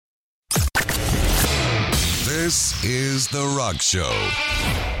This is The Rock Show.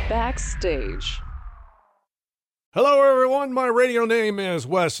 Backstage. Hello, everyone. My radio name is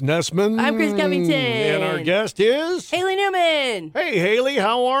Wes Nessman. I'm Chris Covington. And our guest is... Hailey Neuman. Hey, Hailey,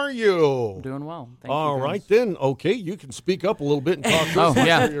 how are you? Doing well. Thank All you, right, then. Okay, you can speak up a little bit and talk to us.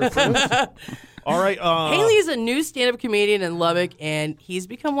 yeah. Your friends. All right. Haley is a new stand-up comedian in Lubbock, and he's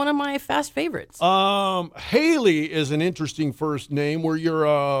become one of my fast favorites. Haley is an interesting first name. Were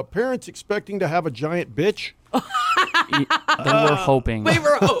your parents expecting to have a giant bitch? They were hoping. We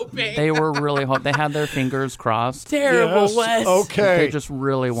were hoping. They were really hoping. They had their fingers crossed. Terrible, Yes. Wes. Okay. They just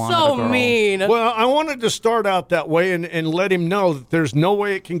really wanted a So girl. mean. Well, I wanted to start out that way and let him know that there's no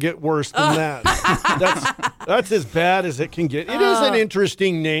way it can get worse than that. That's as bad as it can get. It is an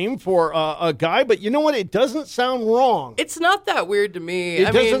interesting name for a guy, but you know what? It doesn't sound wrong. It's not that weird to me.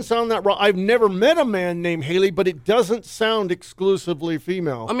 It doesn't sound that wrong. I've never met a man named Haley, but it doesn't sound exclusively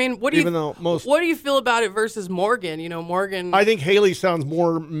female. I mean, what do you feel about it versus Morgan? You know, Morgan. I think Haley sounds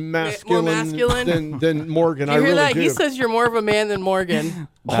more masculine, than Morgan. Do you hear really that? do. He says you're more of a man than Morgan.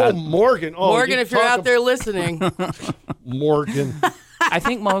 Morgan. Oh, Morgan, if you're out there listening. Morgan. I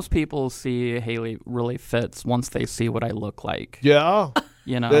think most people see Haley really fits once they see what I look like. Yeah.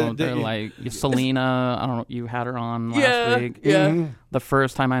 You know, they're like, Selena, I don't know, you had her on last week. Yeah. Mm-hmm. The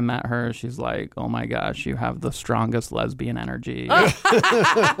first time I met her, she's like, oh my gosh, you have the strongest lesbian energy I've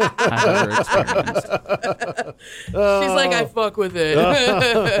ever experienced. She's like, I fuck with it.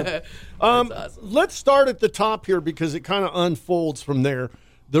 That's awesome. Let's start at the top here because it kind of unfolds from there.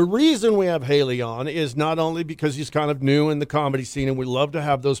 The reason we have Haley on is not only because he's kind of new in the comedy scene, and we love to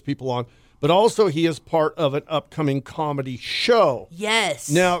have those people on, but also he is part of an upcoming comedy show. Yes.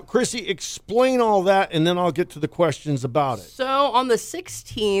 Now, Chrissy, explain all that, and then I'll get to the questions about it. So on the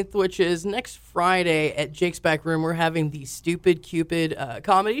 16th, which is next Friday at Jake's Back Room, we're having the Stupid Cupid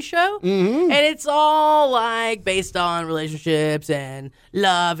comedy show. Mm-hmm. And it's all like based on relationships and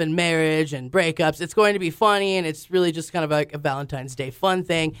love and marriage and breakups. It's going to be funny, and it's really just kind of like a Valentine's Day fun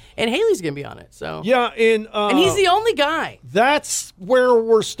thing. And Haley's going to be on it. So Yeah, and he's the only guy. That's where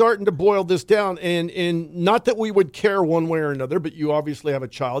we're starting to boil this down, and not that we would care one way or another, but you obviously have a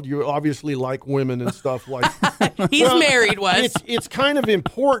child. You obviously like women and stuff like that. He's married, Wes. It's kind of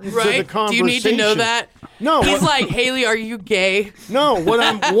important to the Right? conversation. Do you need to know that? No. He's like, Haley, are you gay? No, what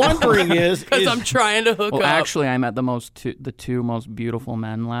I'm wondering is... Because I'm trying to hook Well, up. actually, I met the two most beautiful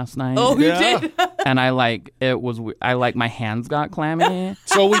men last night. Oh, you did? And my hands got clammy.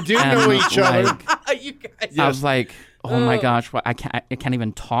 So we do And, know each other. You guys. I was like, oh my gosh, I can't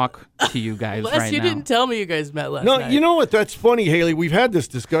even talk to you guys Les, right you now. didn't tell me you guys met last No, night. you know what? That's funny, Haley. We've had this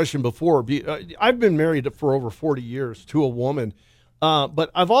discussion before. I've been married for over 40 years to a woman.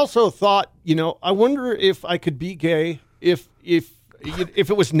 But I've also thought, I wonder if I could be gay if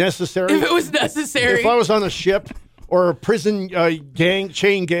it was necessary. If it was necessary. If I was on a ship or a prison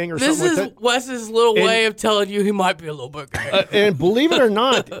chain gang or This something is like that. Wes's little way of telling you he might be a little bit gay. And believe it or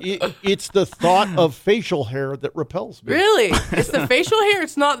not, it's the thought of facial hair that repels me. Really? It's the facial hair?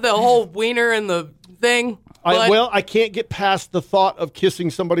 It's not the whole wiener and the thing? I can't get past the thought of kissing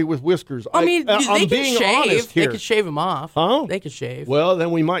somebody with whiskers. I mean, I'm they can being shave. honest They here. can shave them off. Huh? They can shave. Well,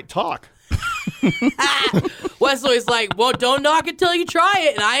 then we might talk. Wesley's like, well, don't knock it till you try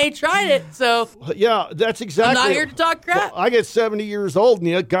it, and I ain't tried it, so Yeah, that's exactly. I'm not here to talk crap. Well, I get 70 years old, and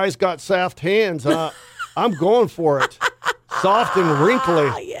the guy's got soft hands. I'm going for it. Soft and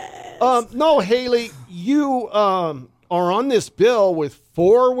wrinkly. Yes. No, Haley, you are on this bill with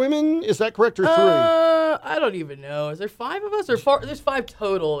 4 women. Is that correct, or 3? I don't even know. Is there 5 of us or 4? There's 5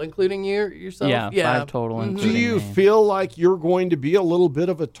 total, including yourself. Yeah, 5 total. Do you feel like you're going to be a little bit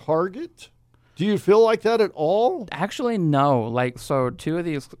of a target? Do you feel like that at all? Actually, no.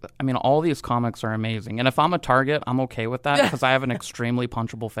 All these comics are amazing. And if I'm a target, I'm okay with that because I have an extremely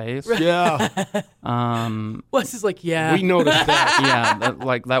punchable face. Yeah. Wes is like, yeah. We noticed that.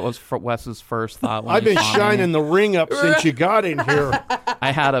 Yeah, that was Wes's first thought. When I've he been saw me. shining the ring up since you got in here.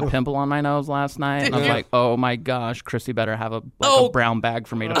 I had a pimple on my nose last night, and I was like, oh my gosh, Chrissy better have a brown bag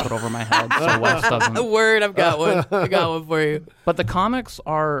for me to put over my head so Wes doesn't. Word, I've got one. I got one for you. But the comics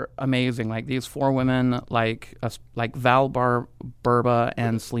are amazing. Like these 4 women, like Val Burba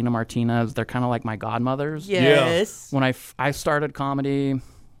and Selena Martinez, they're kind of like my godmothers. Yes. When I started comedy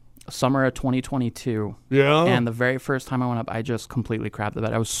summer of 2022. Yeah. And the very first time I went up, I just completely crapped the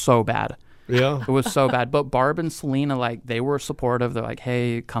bed. I was so bad. Yeah. It was so bad. But Barb and Selena, they were supportive. They're like,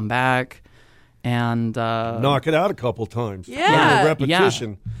 hey, come back. And knock it out a couple times. Yeah.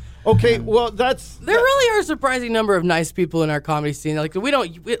 Repetition. Yeah. Okay, well, there really are a surprising number of nice people in our comedy scene. Like,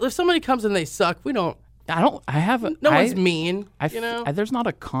 if somebody comes and they suck, we don't I haven't. No one's mean. There's not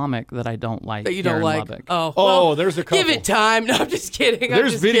a comic that I don't like. That you here don't in like. Lubbock. Oh, there's a couple. Give it time. No, I'm just kidding.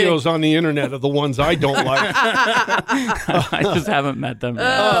 There's videos on the internet of the ones I don't like. I just haven't met them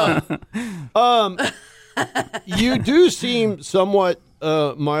yet. You do seem somewhat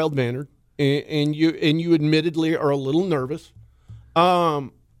mild-mannered, and you admittedly are a little nervous.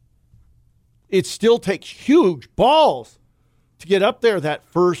 It still takes huge balls to get up there that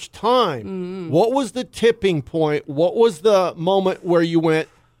first time. What was the tipping point? What was the moment where you went,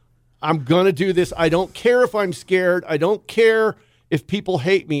 I'm going to do this. I don't care if I'm scared. I don't care if people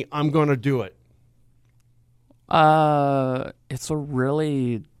hate me. I'm going to do it. It's a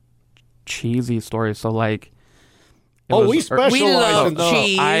really cheesy story. So like, we specialize in those.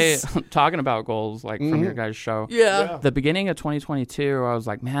 Cheese. Talking about goals, like from your guys' show. Yeah. The beginning of 2022, I was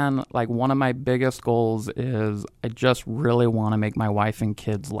like, man, like one of my biggest goals is I just really want to make my wife and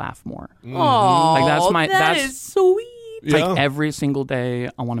kids laugh more. Oh, Like that is sweet. Yeah. Like every single day,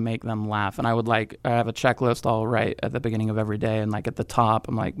 I want to make them laugh, and I have a checklist all right at the beginning of every day, and like at the top,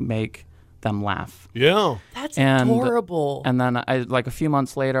 I'm like make them laugh. Yeah. That's adorable. And then I like a few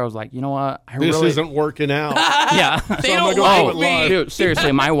months later, I was like, you know what? This isn't working out. Yeah. They don't like me. Dude,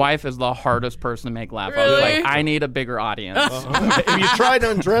 seriously, my wife is the hardest person to make laugh. I was Really? like, I need a bigger audience. Have you tried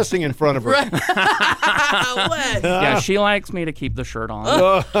undressing in front of her? What? Yeah, she likes me to keep the shirt on.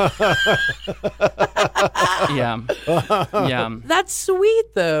 Yeah. That's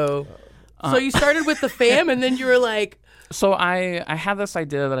sweet, though. So you started with the fam, and then you were like, So I had this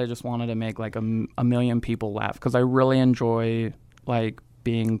idea that I just wanted to make like a million people laugh because I really enjoy like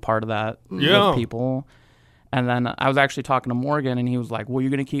being part of that with people. And then I was actually talking to Morgan, and he was like, well, you're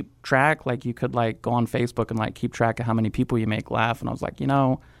going to keep track? Like you could like go on Facebook and like keep track of how many people you make laugh. And I was like,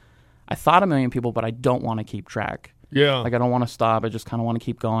 I thought 1 million people, but I don't want to keep track. Yeah. Like I don't want to stop. I just kind of want to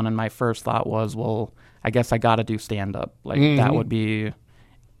keep going. And my first thought was, well, I guess I got to do stand-up. Like that would be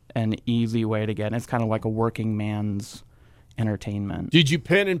an easy way to get in. It's kind of like a working man's entertainment. Did you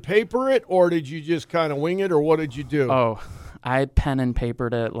pen and paper it, or did you just kind of wing it, or what did you do? Oh, I pen and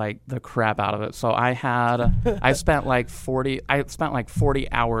papered it like the crap out of it. So I spent like 40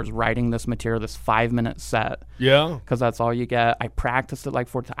 hours writing this material, this 5-minute set. Yeah. Because that's all you get. I practiced it like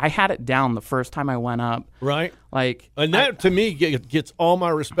 4 times. I had it down the first time I went up. Right. Like, and that to me gets all my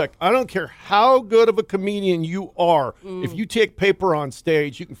respect. I don't care how good of a comedian you are. If you take paper on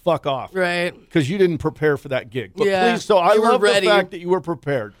stage, you can fuck off. right. Because you didn't prepare for that gig. But Yeah. please, so I You were love ready. the fact that you were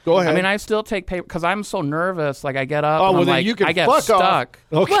prepared. Go ahead. I mean, I still take paper because I'm so nervous. Like I get up Oh, and well, I'm then like, you can I get fuck off. stuck.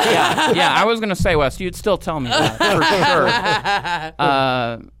 Okay. Yeah, I was going to say, Wes, you'd still tell me that for sure.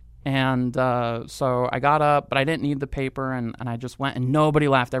 So I got up, but I didn't need the paper, and I just went, and nobody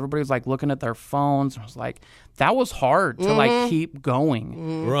laughed. Everybody was like looking at their phones. I was like, that was hard to like keep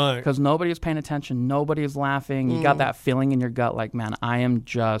going. Right. Because nobody's paying attention. Nobody's laughing. You got that feeling in your gut like, man, I am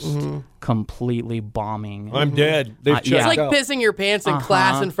just completely bombing. I'm dead. They've checked yeah. It's like out. pissing your pants in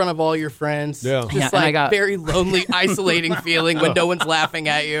class in front of all your friends. Yeah. Just Yeah, and like I got- very lonely, isolating feeling when no one's laughing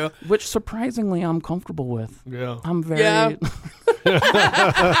at you. Which surprisingly I'm comfortable with. Yeah. I'm very Yeah.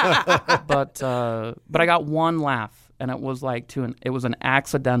 but I got one laugh, and it was like it was an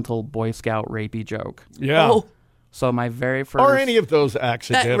accidental Boy Scout rapey joke. Yeah. Oh, So my very first Or any of those that,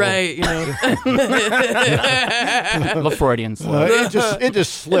 accidental. right. You know, the Freudian slip. It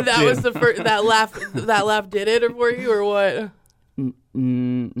just slipped that in. was the first. That laugh did it for you, or what?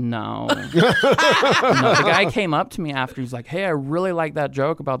 No. The guy came up to me after. He's like, "Hey, I really like that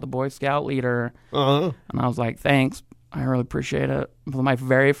joke about the Boy Scout leader." Uh-huh. And I was like, "Thanks. I really appreciate it." But my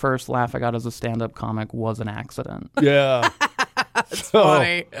very first laugh I got as a stand-up comic was an accident. Yeah. So,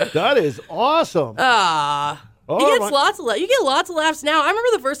 funny. That is awesome. You get lots of laughs now. I remember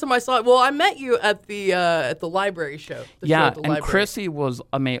the first time I saw it. Well, I met you at the library show. The show Yeah, at the and library. Chrissy was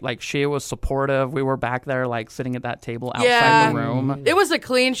amazing. Like, she was supportive. We were back there, like, sitting at that table outside the room. It was a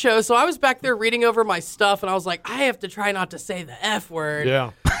clean show, so I was back there reading over my stuff, and I was like, I have to try not to say the F word.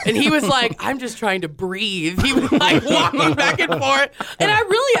 Yeah. And he was like, I'm just trying to breathe. He was like walking back and forth. And I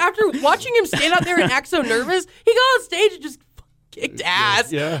really, after watching him stand out there and act so nervous, he got on stage and just kicked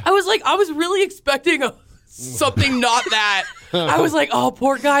ass. Yeah. I was like, I was really expecting something not that. I was like, oh,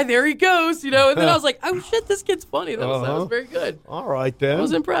 poor guy, there he goes, you know. And then I was like, oh shit, this kid's funny. That was very good. All right, then. I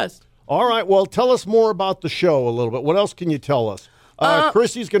was impressed. All right. Well, tell us more about the show a little bit. What else can you tell us?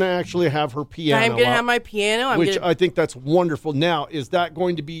 Chrissy's going to actually have her piano. I'm going to have my piano. I think that's wonderful. Now, is that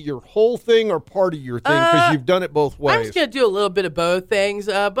going to be your whole thing or part of your thing? Because you've done it both ways. I'm just going to do a little bit of both things.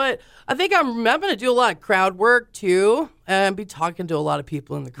 But I think I'm going to do a lot of crowd work, too, and be talking to a lot of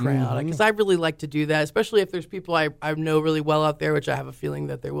people in the crowd. Because I really like to do that, especially if there's people I know really well out there, which I have a feeling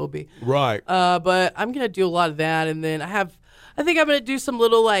that there will be. Right. But I'm going to do a lot of that. And then I think I'm going to do some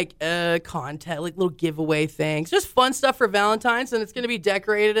little content, like little giveaway things. Just fun stuff for Valentine's, and it's going to be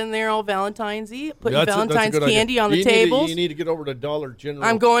decorated in there all Valentine's-y. Putting Valentine's candy on the tables. You need to get over to Dollar General.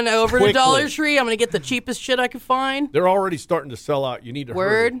 I'm going over to Dollar Tree. I'm going to get the cheapest shit I can find. They're already starting to sell out. You need to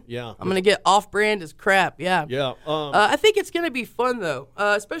hurry. Yeah. I'm going to get off-brand as crap. Yeah. Yeah. I think it's going to be fun, though,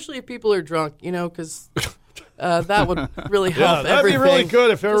 especially if people are drunk, because... that would really help that'd everything. Be really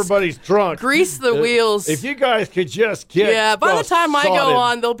good if everybody's drunk. Grease the wheels. If you guys could just get by the time I go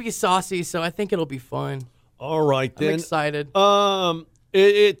on, they'll be saucy, so I think it'll be fun. All right, then. I'm excited. I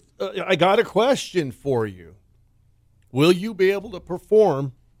got a question for you. Will you be able to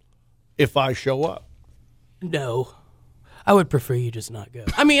perform if I show up? No. I would prefer you just not go.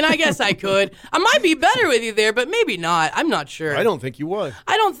 I mean, I guess I could. I might be better with you there, but maybe not. I'm not sure. I don't think you would.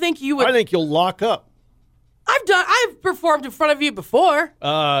 I don't think you would. I think you'll lock up. I've performed in front of you before.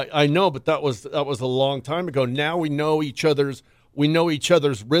 I know, but that was a long time ago. Now we know each other's rhythms. We know each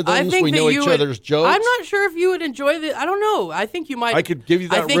other's jokes. I'm not sure if you would enjoy the. I don't know. I think you might. I could give you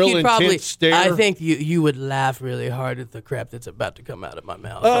that real intense stare. I think you would laugh really hard at the crap that's about to come out of my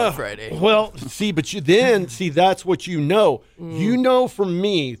mouth on Friday. Well, that's what you know. You know from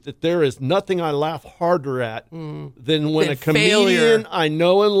me that there is nothing I laugh harder at than when a comedian I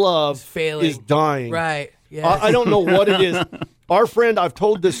know and love is dying. Right. Yeah. I don't know what it is. Our friend, I've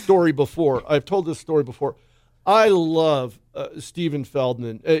told this story before. I love Stephen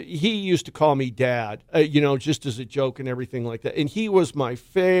Feldman. He used to call me Dad, just as a joke and everything like that. And he was my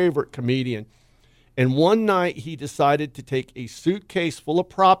favorite comedian. And one night he decided to take a suitcase full of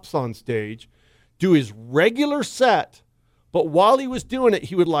props on stage, do his regular set, but while he was doing it,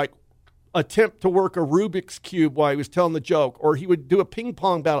 he would attempt to work a Rubik's Cube while he was telling the joke, or he would do a ping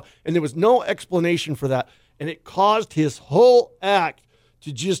pong battle, and there was no explanation for that. And it caused his whole act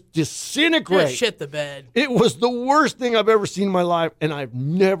to just disintegrate. Shit the bed. It was the worst thing I've ever seen in my life, and I've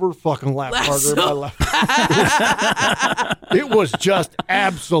never fucking laughed harder in my life. It was just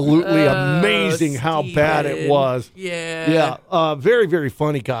absolutely amazing how bad it was. Yeah. Yeah. Very, very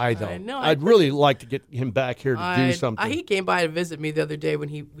funny guy, though. I know. I'd really like to get him back here to do something. He came by to visit me the other day when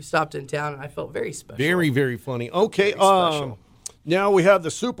we stopped in town, and I felt very special. Very, very funny. Okay. Very special. Now we have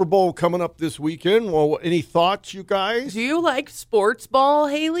the Super Bowl coming up this weekend. Well, any thoughts, you guys? Do you like sports ball,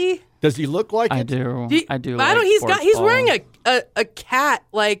 Hailey? Does he look like it? I do. I do. He's wearing a cat,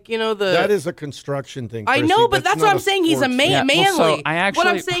 That is a construction thing, Chrissy. I know, but that's what I'm saying. He's a manly. Well, what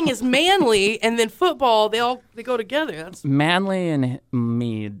I'm saying is manly, and then football. They go together. That's manly and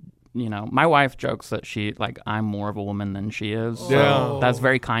me. My wife jokes that I'm more of a woman than she is. So that's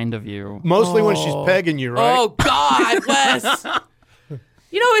very kind of you. Mostly when she's pegging you, right? Oh God, Wes.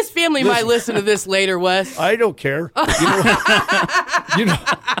 His family might listen to this later, Wes. I don't care. The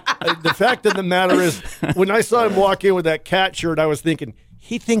fact of the matter is, when I saw him walk in with that cat shirt, I was thinking,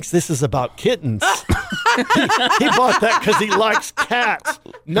 he thinks this is about kittens. He bought that because he likes cats,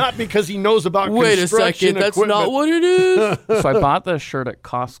 not because he knows about construction equipment. That's not what it is. So I bought this shirt at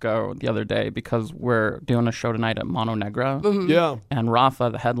Costco the other day because we're doing a show tonight at Mono Negra. Mm-hmm. Yeah. And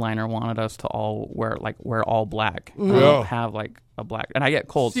Rafa, the headliner, wanted us to all wear all black. Mm-hmm. I don't have a black, and I get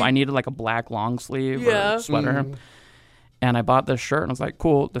cold, so I needed a black long sleeve or sweater. Mm-hmm. And I bought this shirt, and I was like,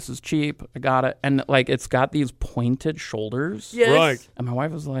 cool, this is cheap. I got it. And it's got these pointed shoulders. Yes. Right. And my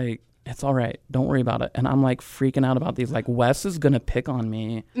wife was like, it's all right. Don't worry about it. And I'm freaking out about these. Wes is going to pick on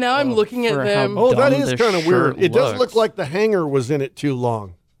me. Now I'm looking at them. Oh, that is kind of weird. It does look like the hanger was in it too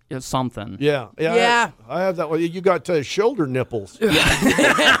long. It's something. Yeah. I have that one. You got shoulder nipples.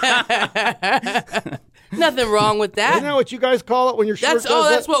 Nothing wrong with that. Isn't that what you guys call it when your shirt does that?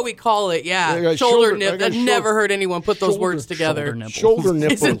 That's what we call it, yeah. Shoulder nipples. I've never heard anyone put those words together. Shoulder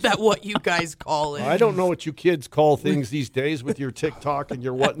nipples. Isn't that what you guys call it? I don't know what you kids call things these days with your TikTok and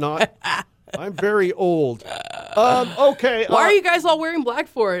your whatnot. I'm very old. Okay. Why are you guys all wearing black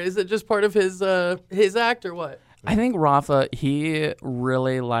for it? Is it just part of his act or what? I think Rafa, he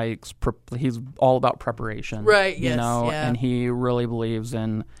really likes, he's all about preparation. Right, yes, and he really believes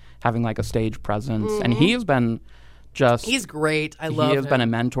in having a stage presence. And he has been he's great. I love him. He has been a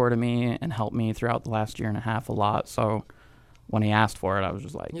mentor to me and helped me throughout the last year and a half a lot. So when he asked for it, I was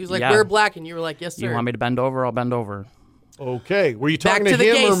just like, he was like, wear black, and you were like, yes, sir. You want me to bend over? I'll bend over. Okay. Were you Back talking to the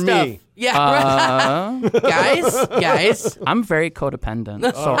him gay or stuff. me? Yeah. Guys. I'm very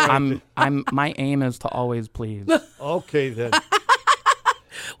codependent, so my aim is to always please. Okay, then.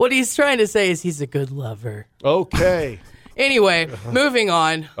 What he's trying to say is he's a good lover. Okay. Anyway, moving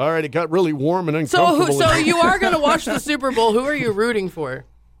on. All right, it got really warm and uncomfortable. So you are going to watch the Super Bowl. Who are you rooting for?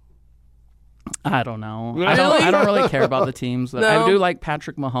 I don't know. Really? I don't really care about the teams. No? I do like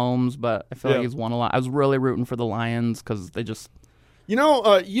Patrick Mahomes, but I feel Yeah. like he's won a lot. I was really rooting for the Lions because they just. You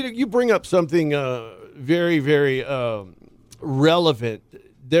know, you bring up something very, very relevant.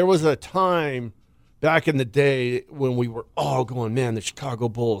 There was a time back in the day when we were all going, man, the Chicago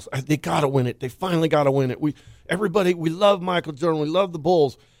Bulls, they got to win it. They finally got to win it. We love Michael Jordan. We love the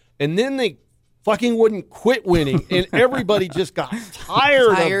Bulls. And then they fucking wouldn't quit winning, and everybody just got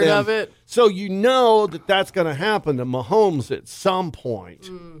tired of them. Of it. So you know that's going to happen to Mahomes at some point,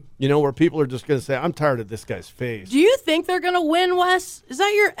 you know, where people are just going to say, I'm tired of this guy's face. Do you think they're going to win, Wes? Is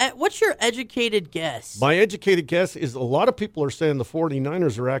that what's your educated guess? My educated guess is a lot of people are saying the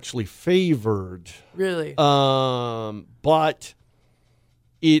 49ers are actually favored. Really? But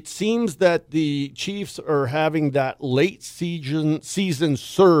it seems that the Chiefs are having that late season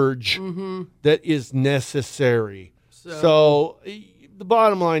surge that is necessary. So the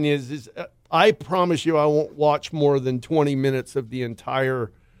bottom line is I promise you I won't watch more than 20 minutes of the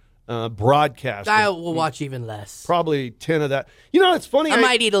entire broadcast. I will watch even less. Probably 10 of that. You know, it's funny. I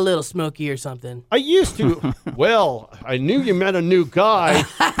might eat a little smoky or something. I used to. Well, I knew you met a new guy.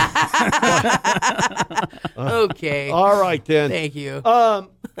 Okay. All right, then. Thank you.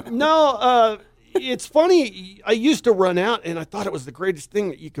 It's funny. I used to run out, and I thought it was the greatest thing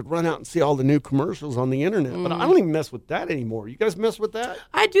that you could run out and see all the new commercials on the internet. But I don't even mess with that anymore. You guys mess with that?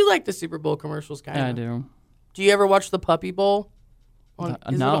 I do like the Super Bowl commercials, kind of. Yeah, I do. Do you ever watch the Puppy Bowl?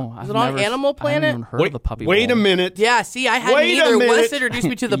 No. Is it on Animal Planet? I haven't even heard of the Puppy Bowl. Wait a minute. Yeah, see, I hadn't Wait a either. minute. Wes introduced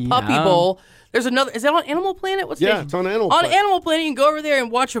me to the Puppy Bowl. There's another. Is that on Animal Planet? What station? Yeah, it's on Animal On Planet. Animal Planet, you can go over there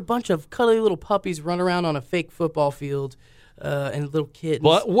and watch a bunch of cuddly little puppies run around on a fake football field and little kittens.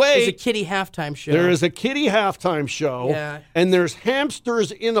 But wait. There's a kitty halftime show. There is a kitty halftime show. Yeah. And there's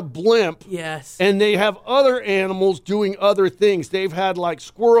hamsters in a blimp. Yes. And they have other animals doing other things. They've had like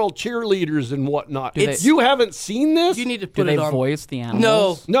squirrel cheerleaders and whatnot. You haven't seen this? You need to Do put they it on. voice the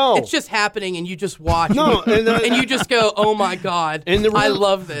animals? No. It's just happening, and you just watch. No, and you just go, "Oh my god!" And I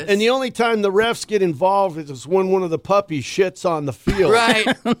love this. And the only time the refs get involved is when one of the puppies shits on the field. Right?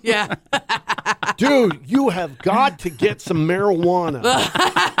 Yeah. Dude, you have got to get some marijuana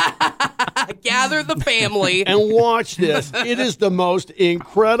Gather the family. and watch this. It is the most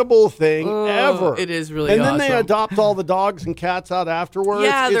incredible thing ever. It is really And then they awesome. adopt all the dogs and cats out afterwards.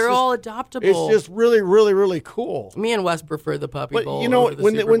 Yeah, It's they're just- all adoptable. It's just really, really, really cool. Me and Wes prefer the Puppy But Bowl. you know, over the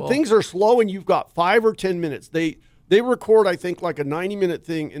when Super Bowl. things are slow and you've got 5 or 10 minutes, they record, I think, like a 90-minute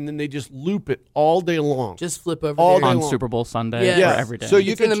thing, and then they just loop it all day long. just flip over all there. day On long. Super Bowl Sunday Yeah. or every day. So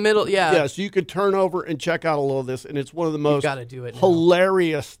you It's can in the middle, yeah. Yeah, so you could turn over and check out a little of this, and it's one of the most gotta do it now.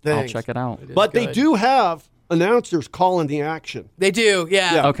 hilarious things. I'll check it out. But they good. do have announcers calling the action. They do,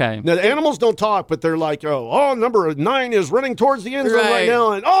 yeah. Okay. Now, the animals don't talk, but they're like, number 9 is running towards the end zone right Right.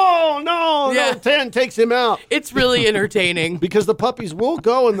 now, and no, Yeah. 10 takes him out. It's really entertaining. Because the puppies will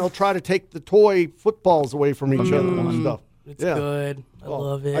go and they'll try to take the toy footballs away from each other and stuff. It's good. I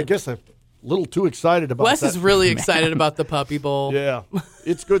love it. I guess I'm a little too excited about Wes that. is really excited about the Puppy Bowl. Yeah,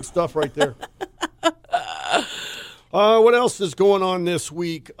 it's good stuff right there. What else is going on this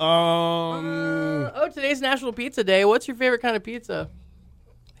week? Today's National Pizza Day. What's your favorite kind of pizza,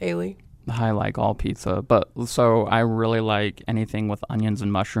 Hailey? I like all pizza, but so I really like anything with onions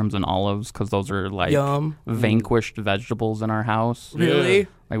and mushrooms and olives because those are like Yum. vanquished vegetables in our house. Really?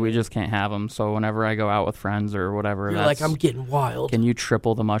 Like we just can't have them. So whenever I go out with friends or whatever, You're like, I'm getting wild. Can you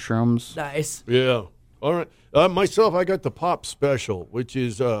triple the mushrooms? Nice. Yeah. All right. Myself, I got the Pop Special, which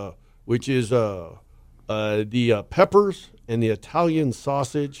is the peppers and the Italian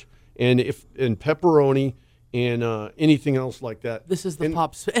sausage and pepperoni and anything else like that. This is the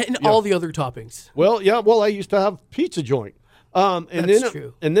Pops and all the other toppings. Well, yeah. Well, I used to have pizza joint. That's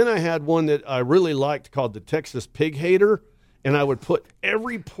true. And then I had one that I really liked called the Texas Pig Hater, and I would put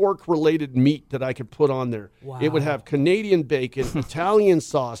every pork-related meat that I could put on there. Wow. It would have Canadian bacon, Italian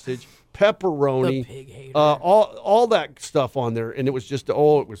sausage, pepperoni, The Pig Hater. all that stuff on there, and it was just it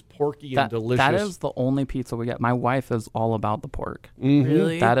was porky and delicious. That is the only pizza we get. My wife is all about the pork.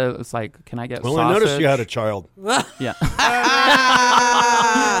 Really? That is like, can I get well, sausage? I noticed you had a child. Yeah.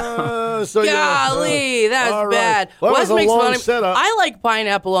 So golly, that's all right. bad. Well, Wes that was a makes long fun of setup. I like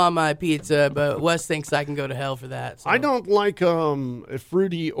pineapple on my pizza, but Wes thinks I can go to hell for that. So. I don't like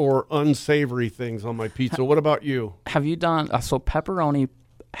fruity or unsavory things on my pizza. What about you? Have you done so pepperoni,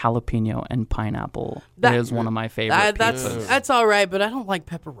 jalapeno, and pineapple is one of my favorite pizzas. That's all right, but I don't like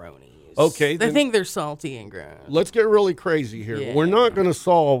pepperonis. Okay, I think they're salty and gross. Let's get really crazy here. Yeah. We're not going to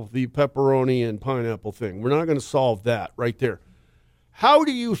solve the pepperoni and pineapple thing. We're not going to solve that right there. How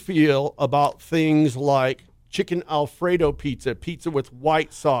do you feel about things like chicken Alfredo pizza, pizza with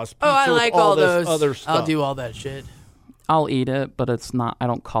white sauce, pizza I like with all this those. other stuff? I'll do all that shit. I'll eat it, but it's not. I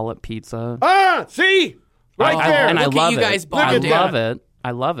don't call it pizza. See? Right there. And I Look at love you it. guys I bonding. love it.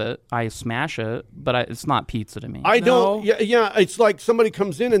 I love it. I smash it, but it's not pizza to me. I don't. No. Yeah. It's like somebody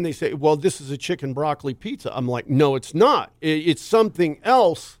comes in and they say, "Well, this is a chicken broccoli pizza." I'm like, "No, it's not. It's something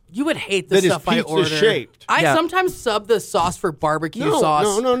else." You would hate the That is stuff I order. pizza-shaped. I Yeah. sometimes sub the sauce for barbecue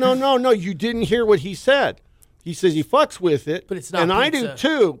sauce. No. You didn't hear what he said. He says he fucks with it, But it's not and I do pizza.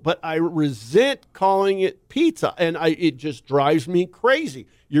 too. But I resent calling it pizza, and it just drives me crazy.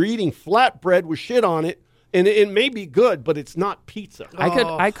 You're eating flatbread with shit on it, and it may be good, but it's not pizza.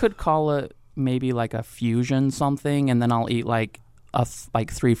 I could call it maybe like a fusion something, and then I'll eat like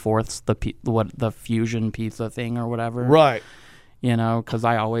 3/4 the fusion pizza thing or whatever. Right. You know, because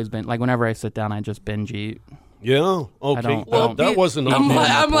I always been like whenever I sit down, I just binge eat. Yeah. Okay. don't- Well, that wasn't a I'm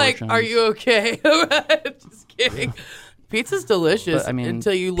like, portions. are you okay? Just kidding. Pizza's delicious But, I mean,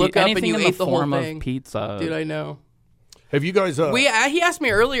 until you look up and anything you in ate the whole form thing. of pizza. Dude, I know. Have you guys? He asked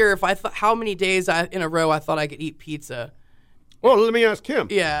me earlier if I thought how many days in a row I thought I could eat pizza. Well, let me ask him.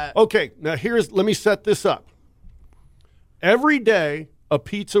 Yeah. Okay. Now let me set this up. Every day, a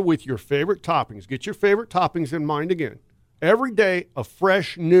pizza with your favorite toppings. Get your favorite toppings in mind again. Every day, a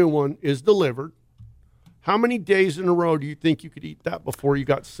fresh new one is delivered. How many days in a row do you think you could eat that before you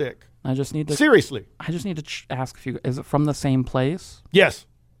got sick? I just need to Seriously. I just need to ask if you. Is it from the same place? Yes.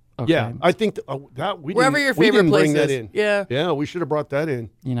 Okay. Yeah. I think that we Wherever didn't, your we favorite didn't place bring that is. in. Yeah. Yeah, we should have brought that in.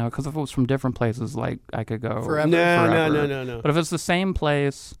 You know, because if it was from different places, like I could go Forever. No. But if it's the same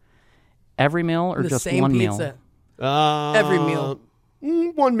place, every meal or The just same one pizza. meal? Every meal.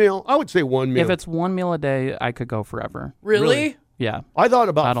 One meal. I would say one meal. If it's one meal a day, I could go forever. Really? Yeah. I thought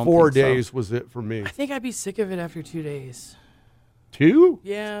I about don't 4 think so. days was it for me. I think I'd be sick of it after 2 days. 2?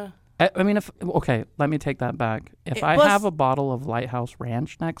 Yeah. I mean, let me take that back. If I plus- have a bottle of Lighthouse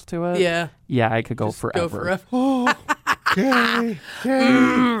Ranch next to it, Yeah. I could go forever. Go forever. Okay.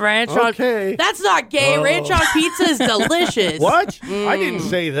 Ranch on. Okay. That's not gay. Ranch on pizza is delicious. What? I didn't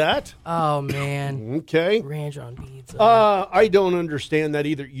say that. Oh man. Okay. Ranch on pizza. I don't understand that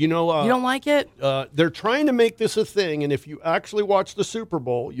either. You know, you don't like it? they're trying to make this a thing, and if you actually watch the Super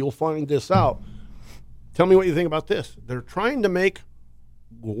Bowl, you'll find this out. Tell me what you think about this. They're trying to make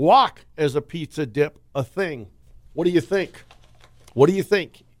guac as a pizza dip a thing. What do you think? What do you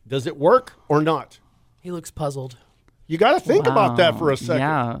think? Does it work or not? He looks puzzled. You got to think about that for a second.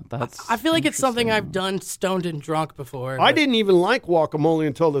 Yeah, that's. I feel like it's something I've done stoned and drunk before. I but- didn't even like guacamole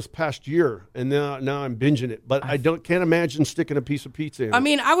until this past year, and now I'm binging it. But I can't imagine sticking a piece of pizza in. I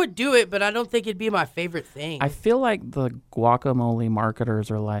mean, I would do it, but I don't think it'd be my favorite thing. I feel like the guacamole marketers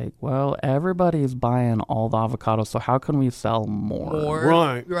are like, well, everybody's buying all the avocados, so how can we sell more? More.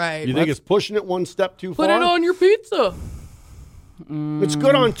 Right. Right. You think it's pushing it one step too Put far? it on your pizza. It's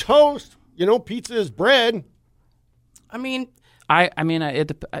good on toast. You know, pizza is bread. I mean, I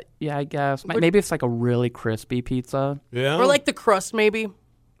guess maybe it's like a really crispy pizza. Yeah. or like the crust, maybe.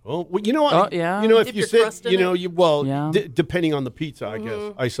 well, you know what? Oh, yeah. You know, if Dip you your said, crust in you know, it? Yeah. depending on the pizza, I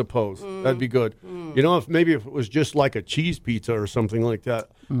guess, I suppose. That'd be good. You know, if it was just like a cheese pizza or something like that.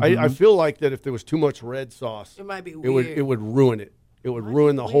 I feel like that if there was too much red sauce, It might be it weird. would ruin it. It would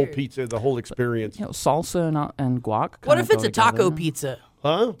ruin the whole weird. pizza, the whole experience. You know, salsa and guac. What kinda if it's go a taco together. pizza?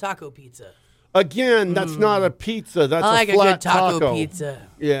 Huh? Taco pizza. Again, that's not a pizza. That's I like a a flat good taco pizza.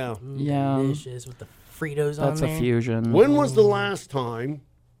 Yeah. Yeah, Delicious with the Fritos on that's there. a fusion. When was the last time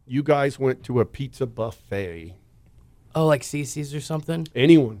you guys went to a pizza buffet? Oh, like CC's or something?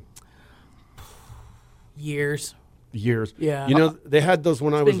 Anyone? Years. Years. Yeah. You know, they had those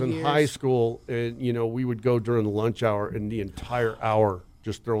when I was been in years. high school, and, you know, we would go during the lunch hour and the entire hour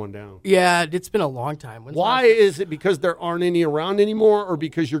just throwing down. Yeah, it's been a long time. When's the Why last- is it because there aren't any around anymore, or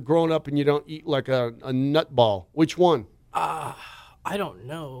because you're growing up and you don't eat like a nut ball? Which one? I don't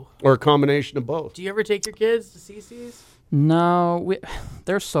know. Or a combination of both? Do you ever take your kids to CC's? No,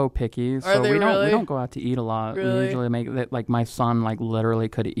 they're so picky, so they we really? don't go out to eat a lot. Really? We usually make it like my son literally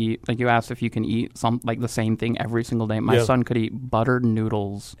could eat. Like you asked if you can eat the same thing every single day. My Yeah. son could eat buttered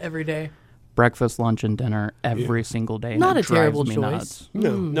noodles Every day. breakfast, lunch, and dinner every single day. Not and a terrible drives me choice.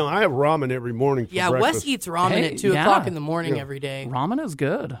 nuts. No, I have ramen every morning for breakfast. Wes eats ramen at 2 o'clock in the morning every day. Ramen is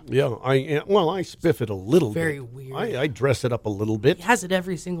good. Yeah, I spiff it a little bit. Very weird. I dress it up a little bit. He has it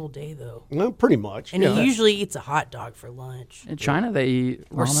every single day, though. Well, pretty much. And he usually eats a hot dog for lunch. In China, they eat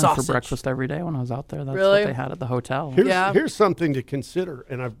Or ramen sausage. for breakfast every day. When I was out there, that's Really? what they had at the hotel. Here's something to consider,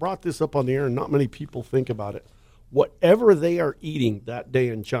 and I've brought this up on the air, and not many people think about it. Whatever they are eating that day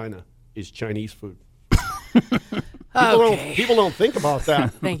in China is Chinese food. People don't think about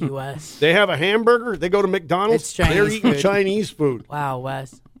that. Thank you, Wes. They have a hamburger. They go to McDonald's. It's Chinese They're eating food. Chinese food. Wow,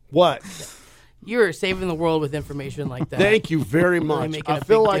 Wes. What? You're saving the world with information like that. Thank you very Really much. making I a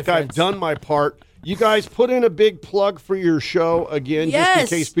feel big like I've difference. done my part. You guys put in a big plug for your show again, Yes.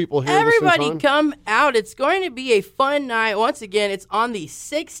 just in case people hear Everybody this in time. come out. It's going to be a fun night. Once again, it's on the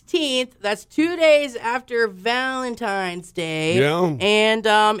 16th. That's 2 days after Valentine's Day. Yeah. And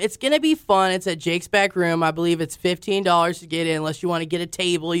it's going to be fun. It's at Jake's Back Room. I believe it's $15 to get in. Unless you want to get a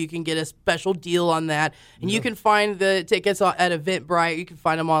table, you can get a special deal on that. And you can find the tickets at Eventbrite. You can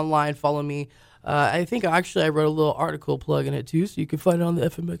find them online. Follow me. I think actually I wrote a little article plugging it too, so you can find it on the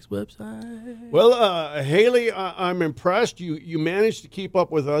FMX website. Well, Hailey, I'm impressed. You managed to keep up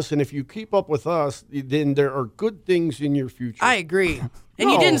with us, and if you keep up with us, then there are good things in your future. I agree. And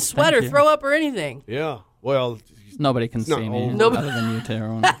you No, didn't sweat or you. throw up or anything. Yeah. Well, Nobody can see not me over. other than you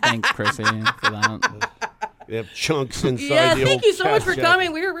two. Thanks, Chrissy, for that. they have chunks inside Yeah, the thank old you so much cat for jacket.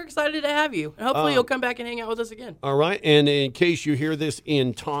 coming. We're excited to have you. And hopefully you'll come back and hang out with us again. All right, and in case you hear this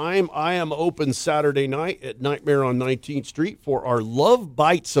in time, I am open Saturday night at Nightmare on 19th Street for our Love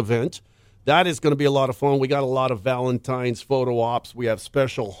Bites event. That is going to be a lot of fun. We got a lot of Valentine's photo ops. We have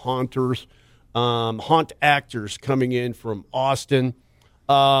special haunters, haunt actors coming in from Austin.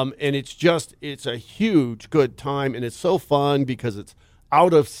 And it's a huge good time, and it's so fun because it's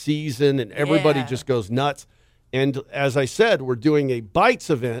out of season and everybody Yeah. just goes nuts. And as I said, we're doing a Bites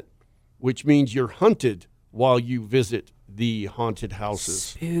event, which means you're hunted while you visit the haunted houses.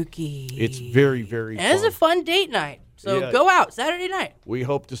 Spooky. It's very, very And it's fun. a fun date night. So Yeah. go out Saturday night. We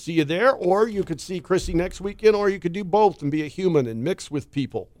hope to see you there, or you could see Chrissy next weekend, or you could do both and be a human and mix with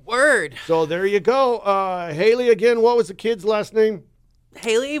people. Word. So there you go. Hailey, again, what was the kid's last name?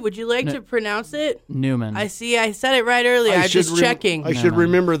 Haley, would you like to pronounce it? Neuman. I see. I said it right earlier. I'm just checking. I should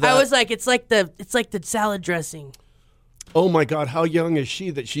remember that. I was like, it's like the salad dressing. Oh my God, how young is she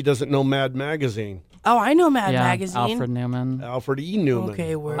that she doesn't know Mad Magazine? Oh, I know Mad yeah, Magazine. Alfred Neuman. Alfred E. Newman.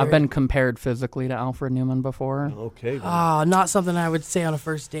 Okay, word. I've been compared physically to Alfred Neuman before. Okay. then. Oh, not something I would say on a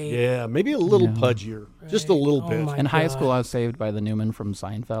first date. Yeah, maybe a little pudgier, just a little Oh bit. my In high God. school, I was saved by the Neuman from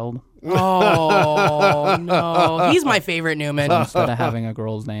Seinfeld. Oh, no. He's my favorite Newman. Instead of having a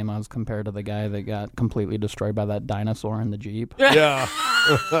girl's name, I was compared to the guy that got completely destroyed by that dinosaur in the Jeep. Yeah.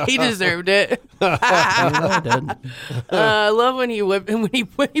 He deserved it. He really did. I love when he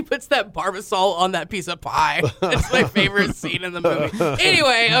puts that barbasol on that piece of pie. It's my favorite scene in the movie.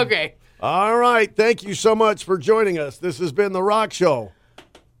 Anyway, okay. All right. Thank you so much for joining us. This has been The Rock Show.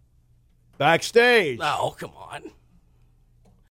 Backstage. Oh, come on.